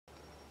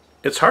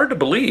It's hard to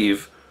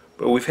believe,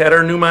 but we've had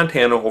our new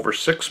Montana over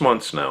 6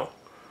 months now.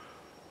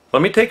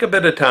 Let me take a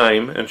bit of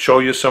time and show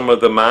you some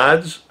of the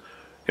mods,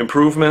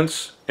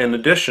 improvements, and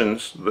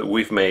additions that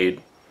we've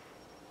made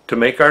to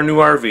make our new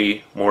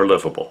RV more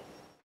livable.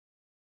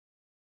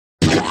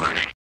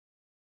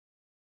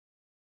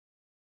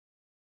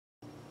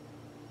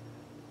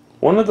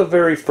 One of the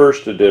very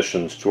first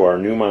additions to our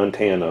new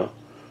Montana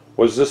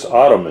was this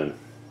ottoman.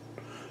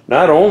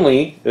 Not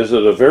only is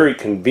it a very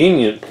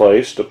convenient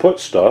place to put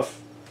stuff,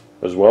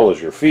 as well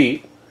as your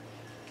feet,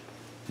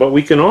 but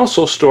we can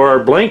also store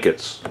our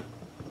blankets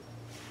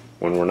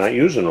when we're not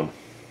using them.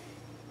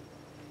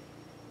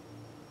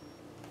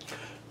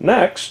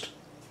 Next,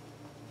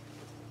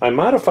 I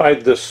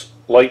modified this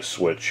light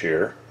switch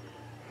here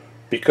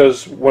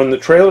because when the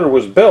trailer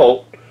was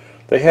built,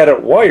 they had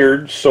it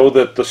wired so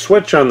that the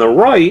switch on the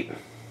right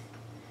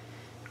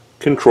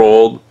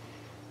controlled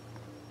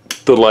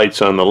the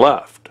lights on the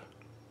left,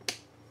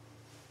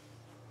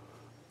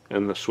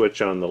 and the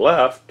switch on the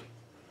left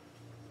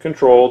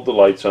controlled the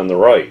lights on the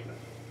right.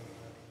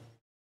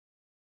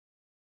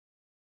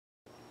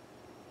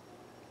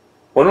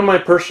 One of my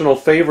personal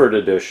favorite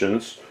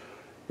additions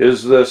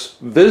is this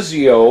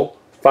Vizio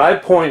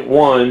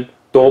 5.1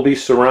 Dolby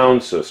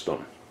surround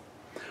system.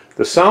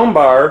 The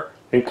soundbar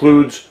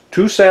includes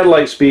 2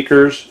 satellite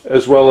speakers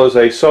as well as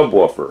a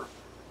subwoofer.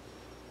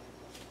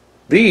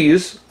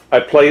 These I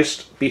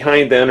placed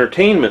behind the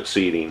entertainment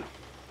seating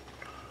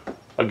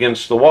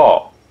against the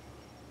wall.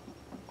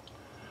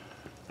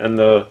 And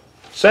the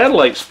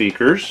satellite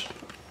speakers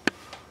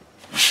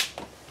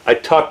I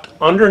tucked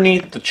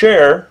underneath the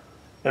chair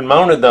and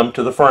mounted them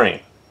to the frame.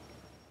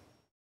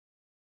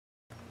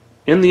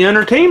 In the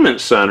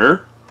entertainment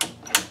center,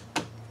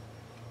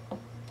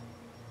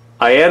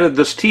 I added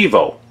this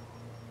TiVo.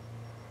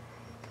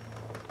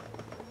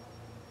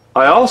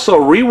 I also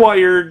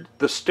rewired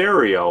the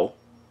stereo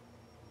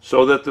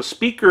so that the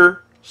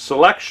speaker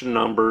selection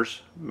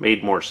numbers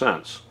made more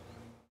sense.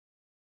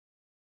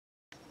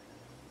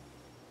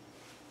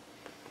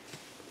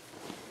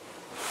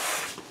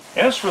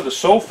 As for the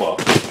sofa,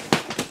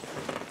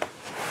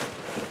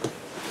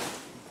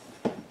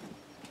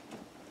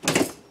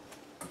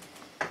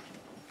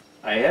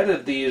 I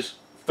added these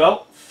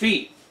felt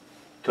feet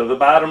to the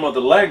bottom of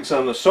the legs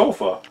on the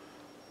sofa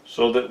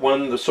so that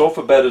when the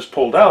sofa bed is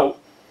pulled out,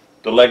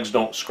 the legs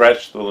don't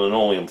scratch the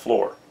linoleum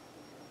floor.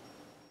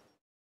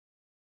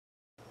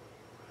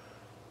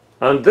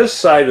 On this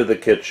side of the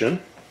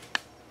kitchen,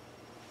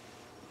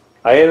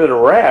 I added a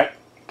rack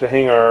to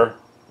hang our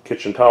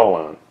kitchen towel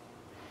on.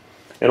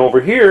 And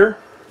over here,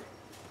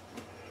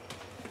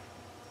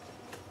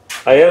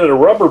 I added a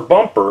rubber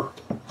bumper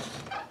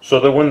so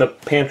that when the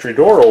pantry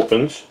door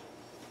opens,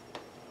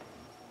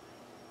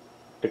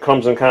 it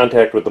comes in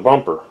contact with the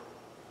bumper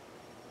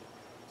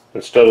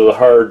instead of the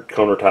hard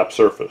countertop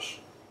surface.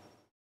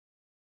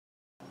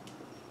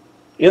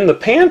 In the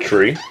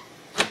pantry,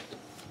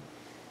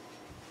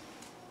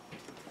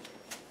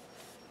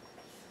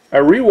 I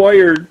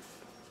rewired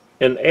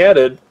and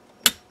added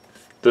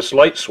this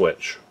light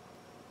switch.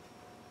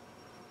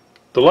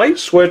 The light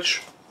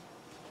switch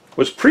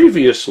was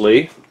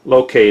previously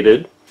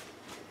located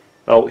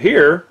out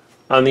here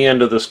on the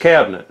end of this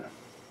cabinet.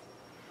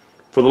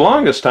 For the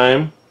longest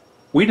time,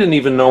 we didn't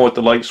even know what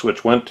the light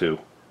switch went to.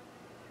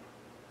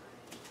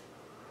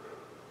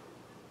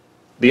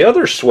 The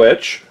other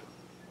switch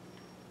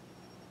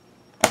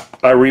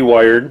I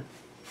rewired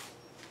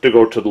to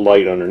go to the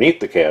light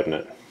underneath the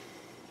cabinet.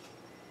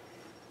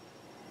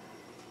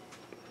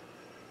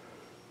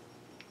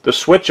 The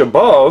switch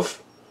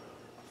above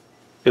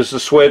is the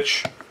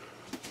switch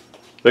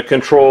that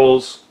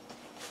controls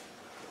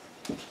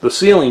the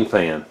ceiling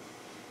fan,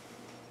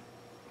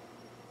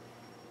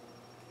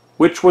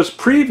 which was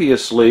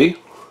previously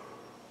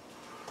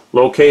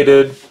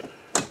located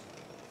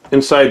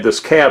inside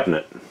this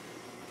cabinet.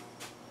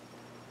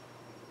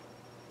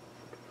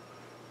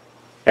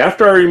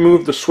 After I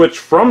removed the switch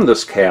from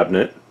this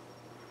cabinet,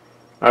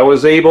 I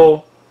was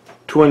able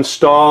to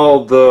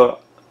install the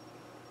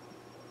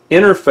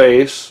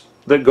interface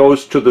that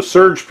goes to the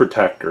surge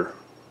protector.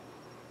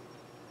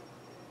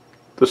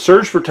 The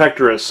surge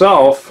protector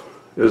itself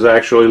is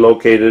actually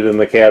located in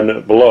the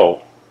cabinet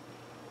below.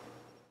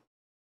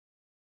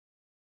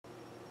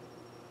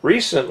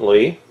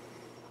 Recently,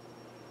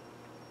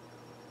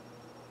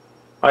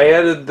 I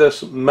added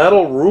this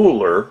metal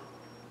ruler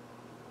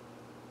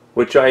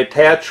which I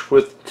attach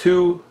with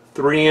 2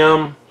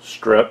 3M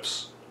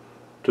strips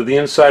to the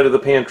inside of the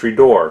pantry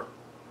door.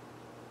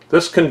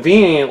 This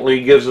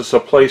conveniently gives us a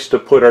place to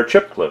put our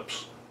chip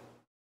clips.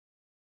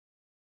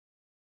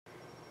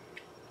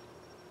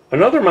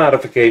 Another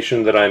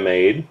modification that I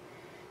made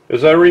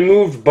is I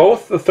removed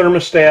both the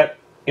thermostat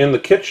in the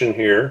kitchen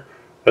here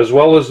as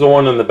well as the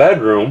one in the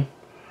bedroom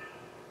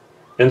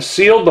and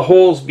sealed the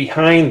holes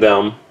behind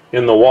them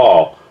in the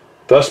wall,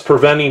 thus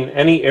preventing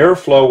any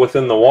airflow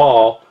within the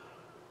wall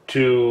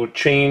to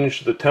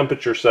change the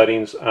temperature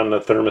settings on the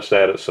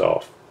thermostat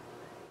itself.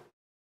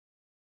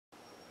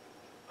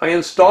 I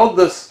installed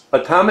this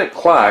atomic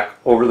clock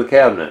over the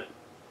cabinet.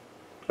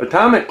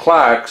 Atomic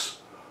clocks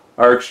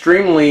are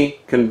extremely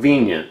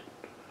convenient.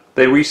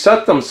 They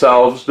reset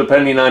themselves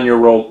depending on your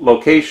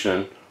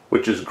location,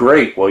 which is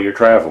great while you're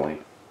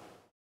traveling.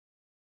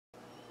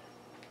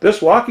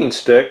 This walking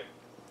stick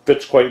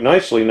fits quite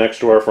nicely next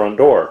to our front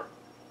door.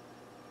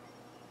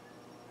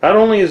 Not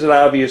only is it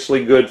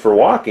obviously good for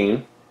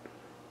walking,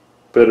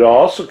 but it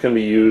also can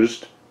be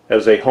used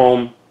as a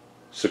home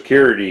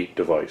security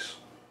device.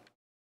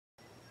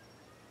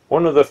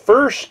 One of the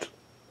first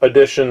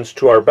additions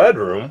to our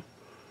bedroom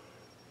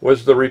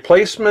was the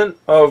replacement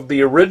of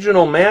the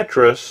original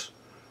mattress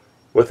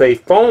with a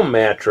foam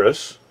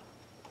mattress,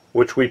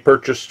 which we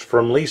purchased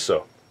from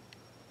Lisa.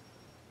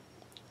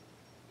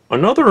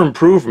 Another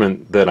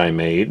improvement that I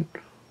made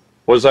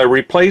was I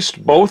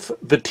replaced both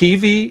the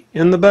TV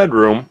in the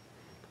bedroom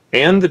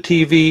and the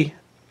TV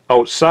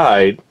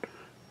outside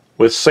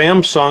with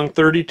Samsung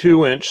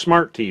 32-inch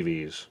smart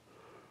TVs.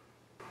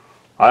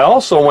 I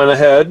also went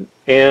ahead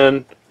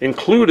and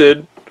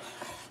included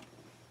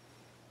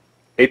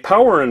a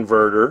power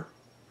inverter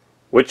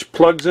which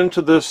plugs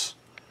into this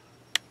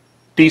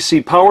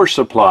DC power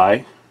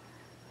supply,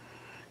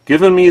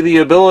 giving me the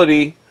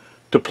ability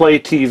to play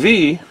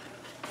TV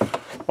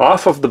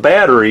off of the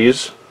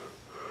batteries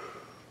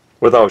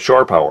without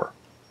shore power.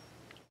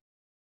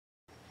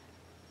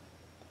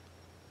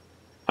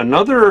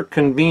 Another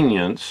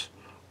convenience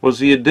was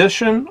the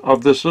addition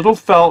of this little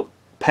felt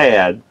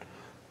pad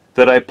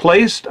that I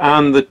placed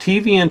on the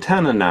TV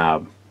antenna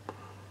knob.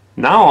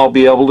 Now I'll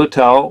be able to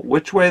tell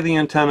which way the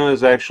antenna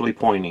is actually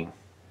pointing.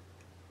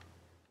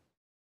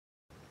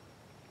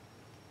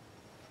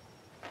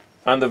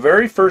 On the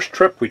very first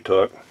trip we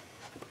took,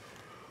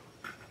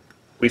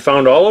 we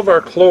found all of our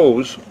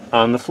clothes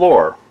on the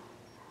floor.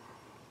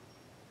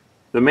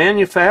 The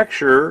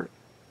manufacturer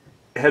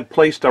had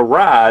placed a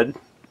rod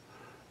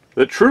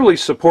that truly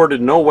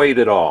supported no weight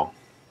at all.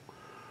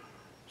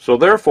 So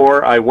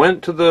therefore I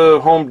went to the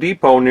Home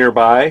Depot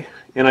nearby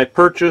and I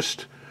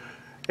purchased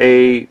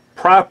a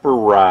proper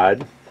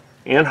rod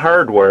and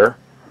hardware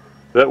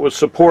that would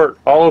support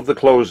all of the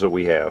clothes that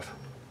we have.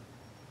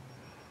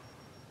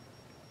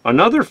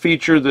 Another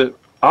feature that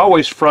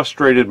always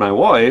frustrated my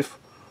wife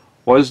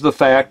was the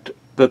fact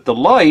that the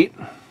light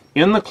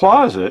in the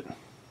closet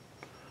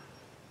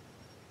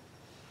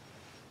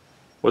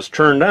was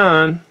turned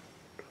on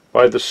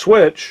by the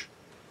switch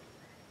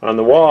on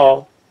the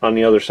wall on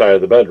the other side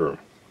of the bedroom.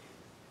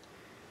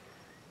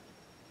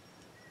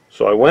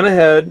 So I went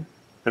ahead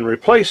and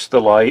replaced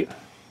the light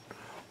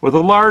with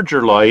a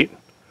larger light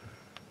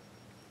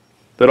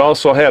that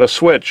also had a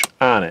switch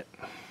on it.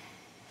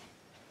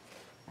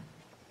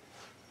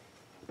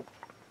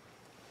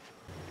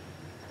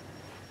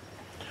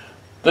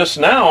 This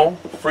now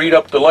freed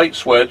up the light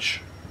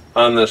switch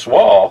on this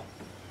wall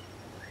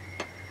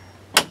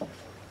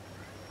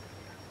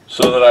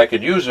so that I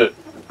could use it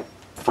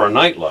for a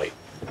nightlight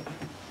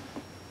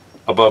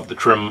above the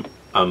trim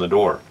on the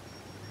door.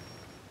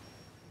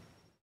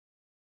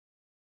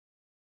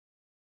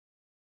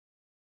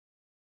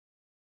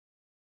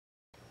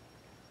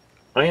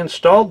 I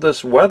installed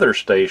this weather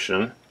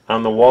station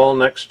on the wall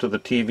next to the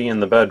TV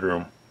in the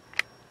bedroom.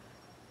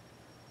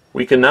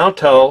 We can now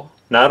tell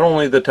not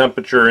only the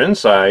temperature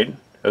inside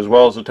as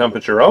well as the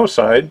temperature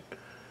outside,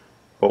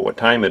 but what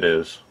time it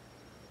is.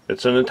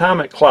 It's an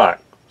atomic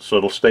clock, so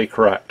it'll stay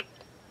correct.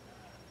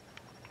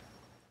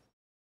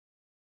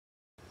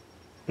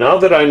 Now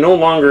that I no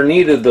longer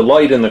needed the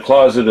light in the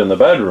closet in the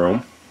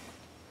bedroom,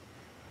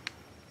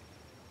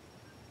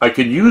 I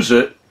could use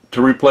it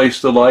to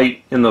replace the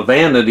light in the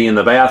vanity in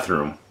the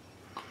bathroom,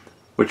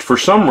 which for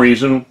some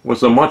reason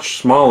was a much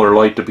smaller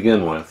light to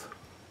begin with.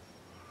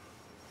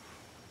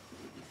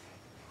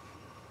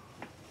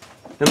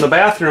 In the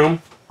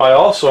bathroom, I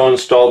also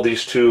installed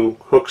these two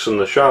hooks in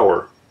the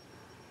shower,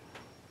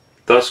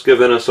 thus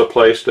giving us a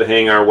place to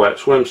hang our wet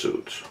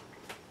swimsuits.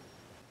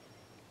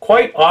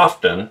 Quite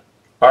often,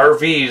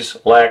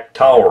 RVs lack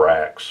towel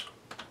racks.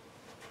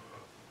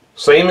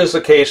 Same is the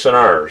case in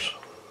ours.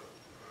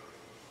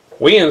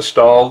 We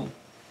installed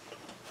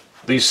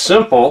these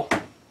simple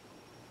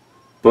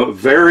but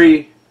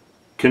very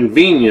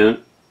convenient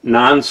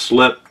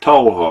non-slip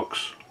towel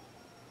hooks.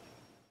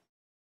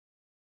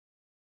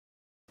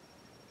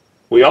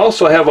 We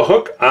also have a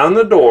hook on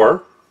the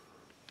door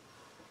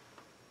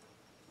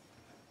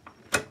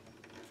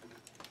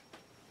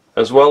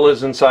as well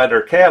as inside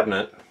our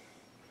cabinet,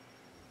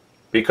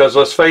 because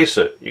let's face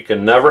it, you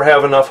can never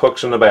have enough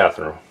hooks in the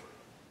bathroom.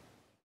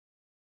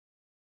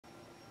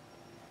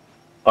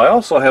 I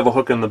also have a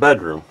hook in the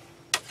bedroom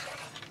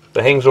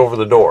that hangs over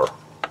the door.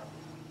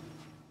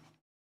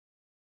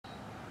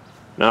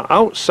 Now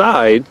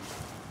outside,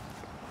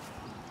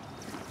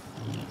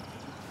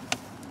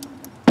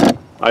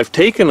 I've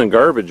taken a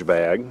garbage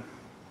bag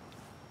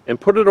and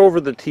put it over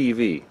the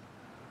TV.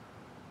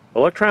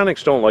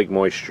 Electronics don't like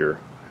moisture,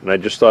 and I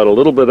just thought a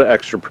little bit of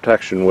extra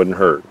protection wouldn't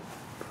hurt.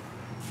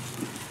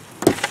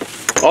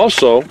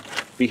 Also,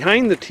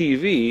 behind the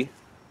TV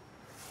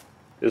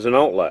is an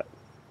outlet.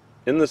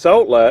 In this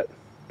outlet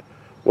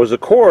was a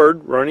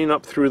cord running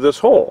up through this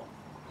hole,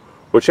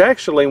 which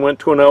actually went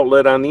to an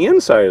outlet on the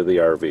inside of the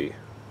RV.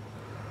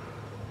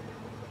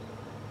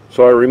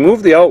 So I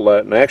removed the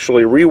outlet and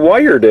actually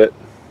rewired it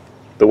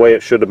the way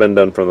it should have been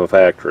done from the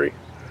factory,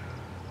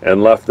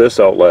 and left this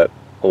outlet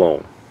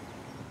alone.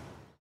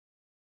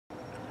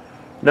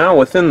 Now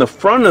within the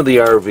front of the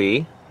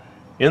RV,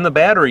 in the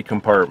battery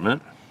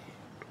compartment,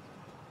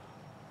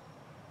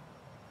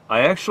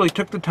 I actually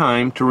took the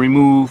time to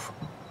remove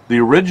the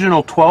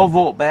original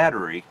 12-volt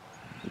battery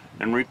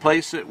and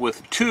replace it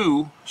with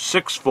two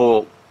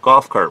 6-volt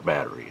golf cart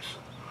batteries,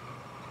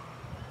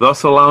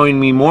 thus allowing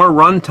me more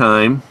run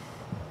time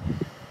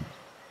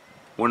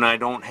when I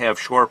don't have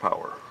shore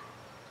power.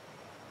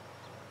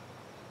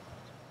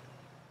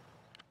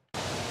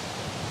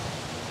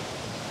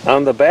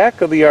 On the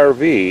back of the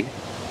RV,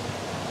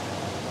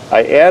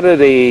 I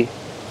added a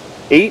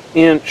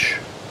 8-inch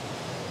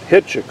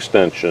hitch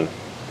extension.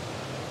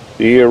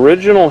 The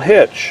original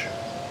hitch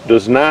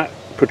does not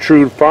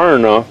protrude far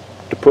enough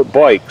to put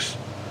bikes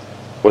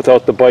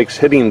without the bikes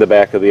hitting the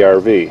back of the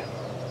RV.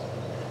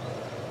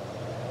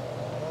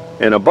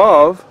 And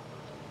above,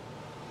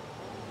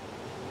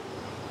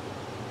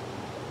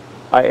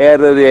 I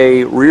added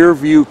a rear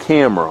view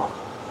camera.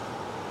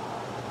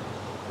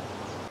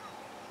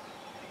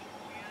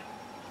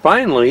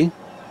 Finally,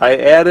 I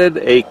added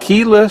a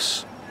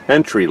keyless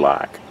entry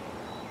lock.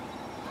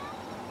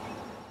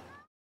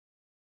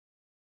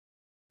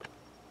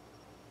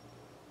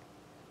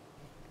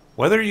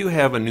 Whether you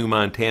have a new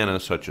Montana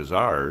such as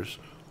ours,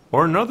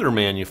 or another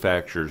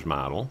manufacturer's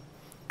model,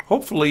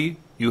 hopefully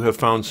you have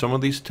found some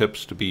of these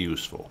tips to be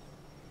useful.